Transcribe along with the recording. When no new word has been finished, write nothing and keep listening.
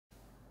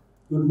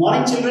Good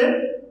morning,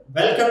 children.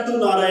 Welcome to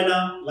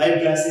Narayana live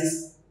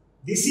classes.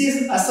 This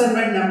is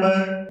assignment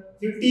number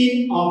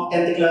 15 of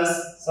 10th class,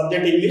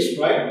 subject English,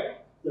 right?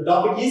 The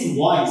topic is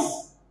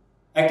voice,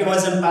 active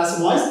voice and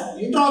passive voice,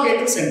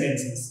 interrogative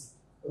sentences.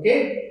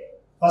 Okay,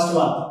 first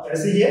one.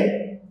 Let's see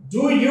here.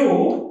 Do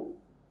you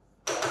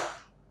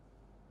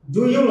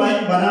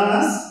like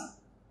bananas?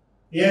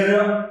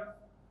 Here,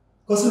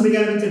 question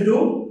began with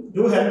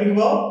do helping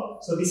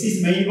verb. So this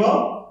is main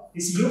verb.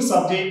 This is you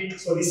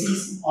subject. So this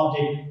is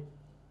object.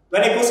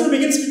 When a question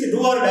begins with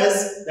do or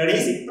does, that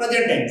is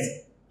present tense.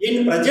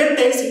 In present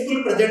tense,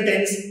 simple present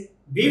tense,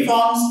 be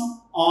forms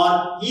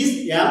are,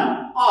 is,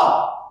 am,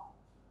 are.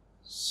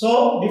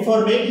 So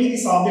before making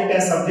this object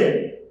as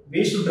subject,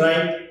 we should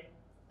write,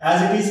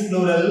 as it is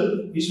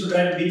plural, we should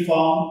write be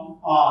form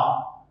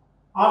are.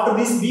 After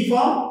this be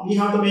form, we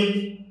have to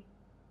make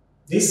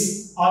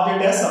this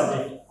object as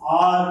subject.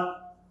 Are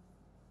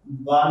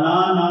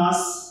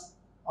bananas.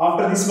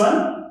 After this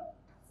one,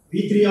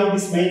 V3 of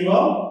this main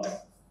verb,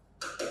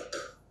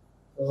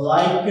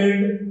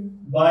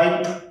 liked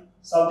by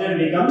subject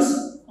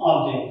becomes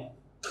object.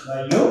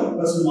 By you,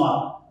 question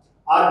mark.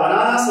 Are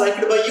bananas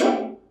liked by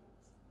you?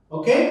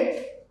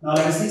 Okay. Now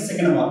let us see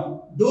second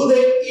one. Do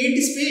they eat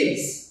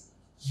sweets?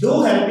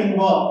 Do helping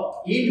verb,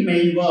 eat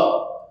main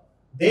verb,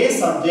 they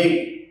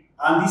subject,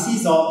 and this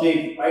is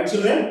object. Right,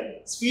 children?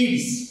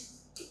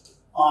 Sweets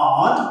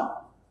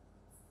are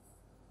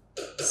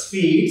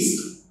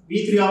sweets.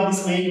 V3 of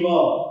this main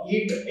verb,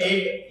 eat,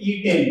 ate,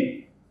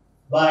 eaten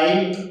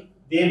by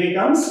they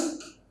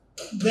becomes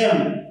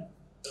them.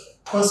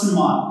 Question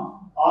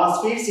mark.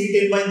 Are sweets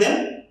eaten by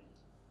them?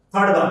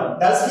 Third one.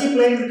 Does he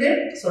play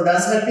cricket? So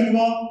does helping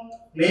verb,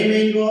 play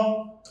main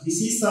verb. This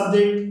is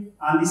subject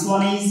and this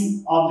one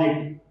is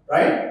object.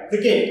 Right?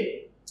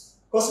 Cricket.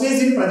 Question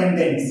is in present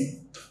tense.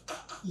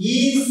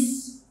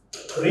 Is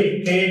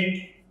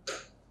cricket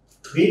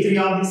V3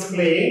 of this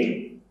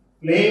play,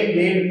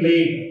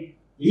 played.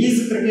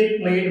 Is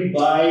cricket played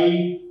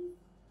by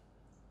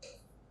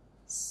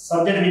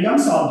subject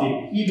becomes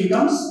object. He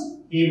becomes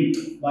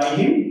him. By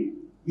him.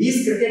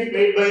 Is cricket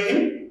played by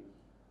him?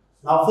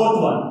 Now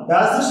fourth one.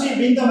 Does she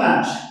win the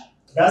match?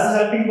 Does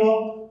helping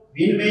verb,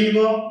 win main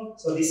verb.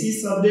 So this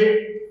is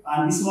subject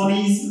and this one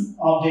is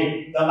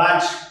object. The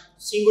match,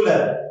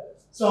 singular.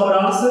 So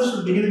our answer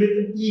should begin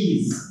with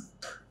is.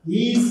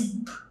 Is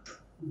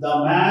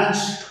the match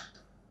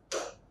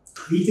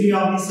V3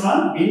 of this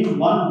one, win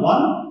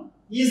 1-1.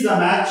 Is the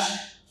match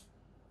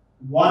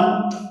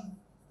won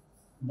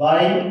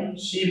by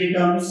she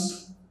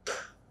becomes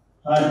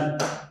her.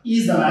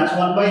 Is the match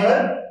won by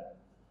her?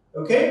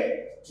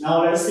 Okay.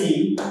 Now let's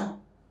see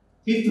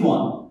fifth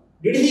one.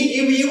 Did he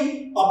give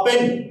you a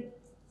pen?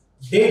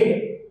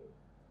 Did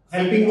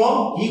helping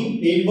verb,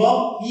 give main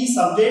verb, he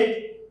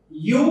subject,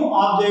 you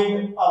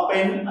object, a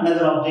pen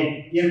another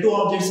object. Here two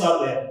objects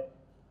are there.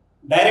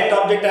 Direct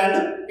object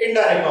and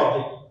indirect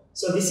object.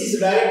 So this is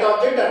direct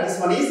object and this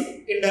one is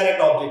indirect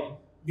object.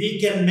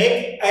 We can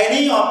make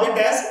any object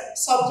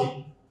as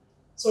subject.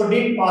 So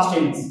did past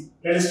tense.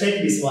 Let us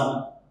take this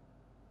one.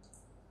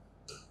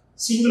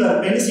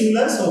 Singular, pen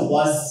singular, so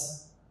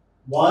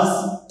was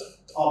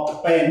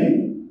a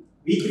pen.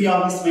 V3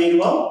 of this main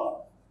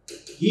verb.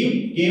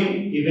 Give,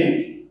 gave,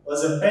 given.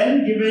 Was a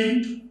pen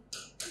given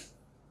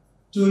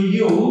to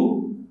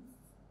you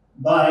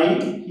by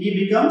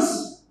he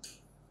becomes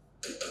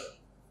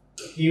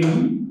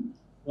him.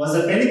 Was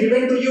a pen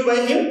given to you by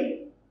him?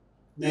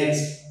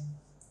 Next.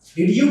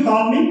 Did you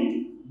call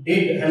me?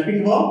 Did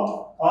helping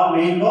verb or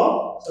main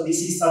verb. So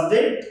this is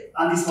subject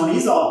and this one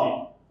is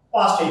object.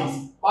 Past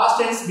tense. Past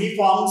tense be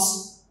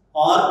forms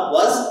are,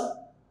 was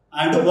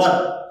and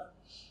were.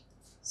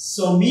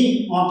 So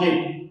me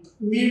object.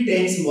 Me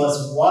takes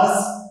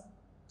was.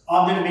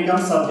 Object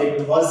becomes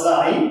subject. Was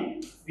I.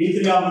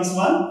 V3 of this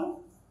one.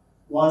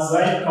 Was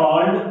I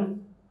called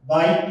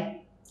by.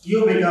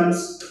 You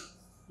becomes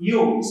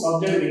you.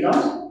 Subject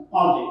becomes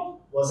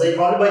object. Was I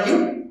called by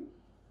you?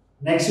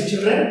 Next,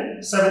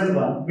 children, seventh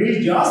one.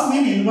 Will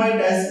Jasmine invite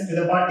us to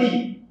the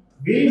party?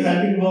 Will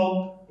helping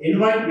verb,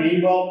 invite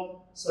main verb.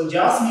 So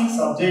Jasmine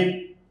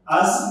subject,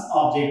 us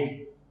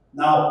object.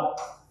 Now,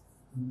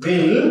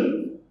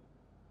 will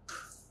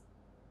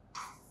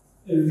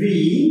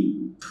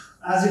we,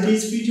 as it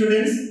is featured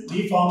in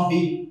be form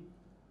B.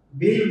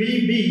 Will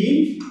we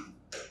be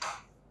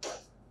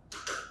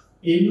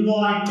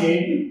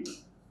invited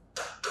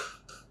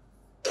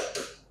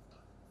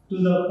to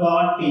the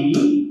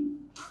party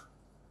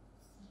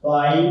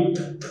by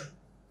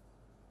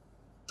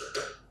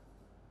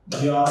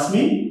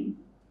Jasmine?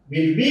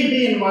 Will we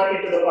be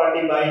invited to the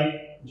party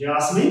by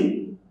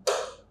Jasmine?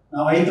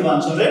 Now eighth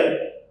one,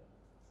 children.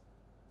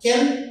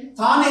 Can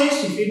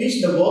Tanesh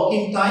finish the work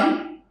in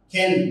time?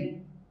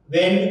 Can.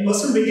 When the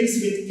question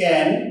begins with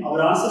can,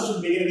 our answer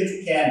should begin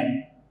with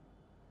can.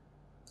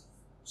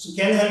 So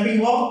can helping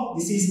verb,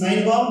 this is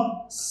main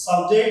verb,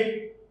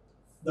 subject,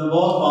 the work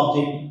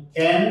object.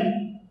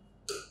 Can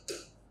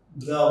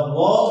the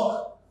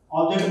work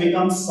object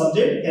becomes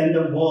subject? Can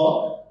the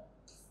work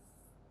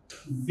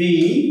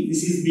be,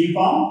 this is be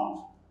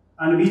form,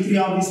 and V3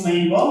 of this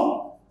main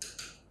verb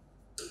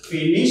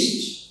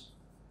finished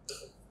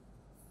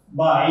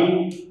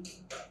by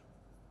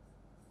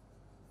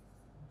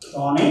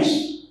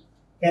Tonish.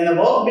 Can the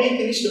work be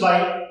finished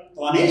by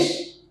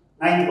Tonish?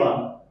 Ninth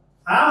one.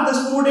 Have the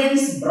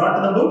students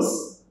brought the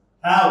books?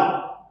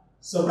 Have.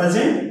 So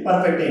present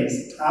perfect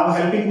tense. Have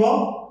helping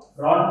verb,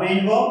 brought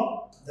main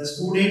verb, the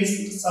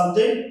students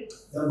subject,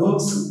 the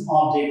books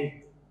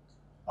object.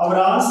 Our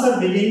answer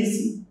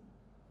begins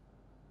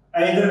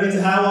either with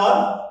have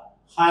or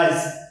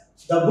has.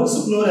 The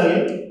books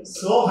plural,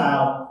 so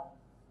have.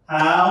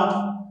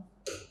 Have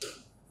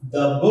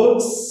the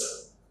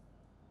books.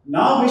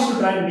 Now we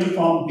should write B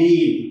form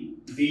been.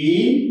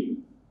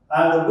 Been.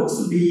 Have the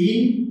books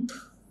been.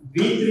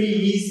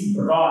 V3 is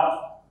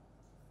brought.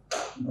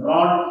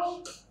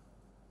 Brought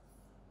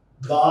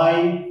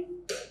by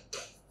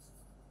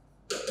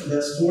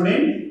the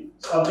student.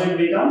 Subject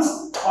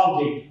becomes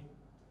object.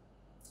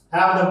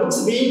 Have the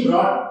books been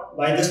brought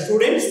by the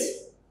students?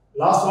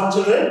 Last one,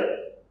 children.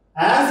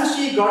 As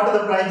she got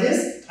the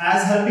prizes,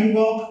 as helping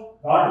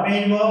verb, got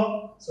main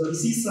verb. So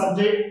this is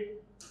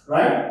subject,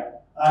 right?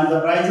 And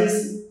the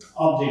prizes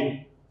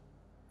object.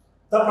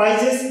 The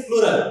prizes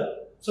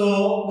plural.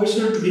 So we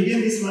should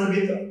begin this one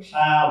with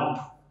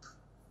have.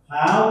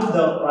 Have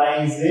the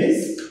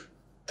prizes.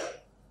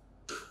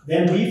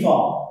 Then B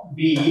form.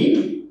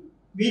 B.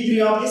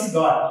 V3 of this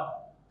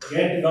got.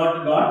 Get,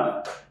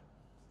 got.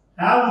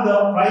 Have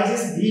the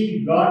prizes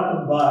been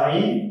got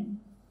by.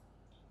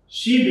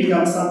 She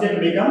becomes,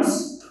 subject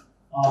becomes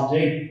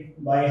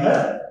object by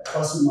her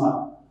person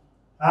mark.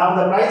 Have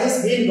the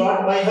prizes been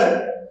got by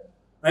her?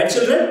 Right,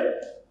 children?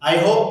 I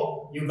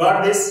hope you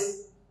got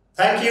this.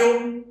 Thank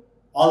you.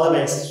 All the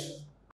best.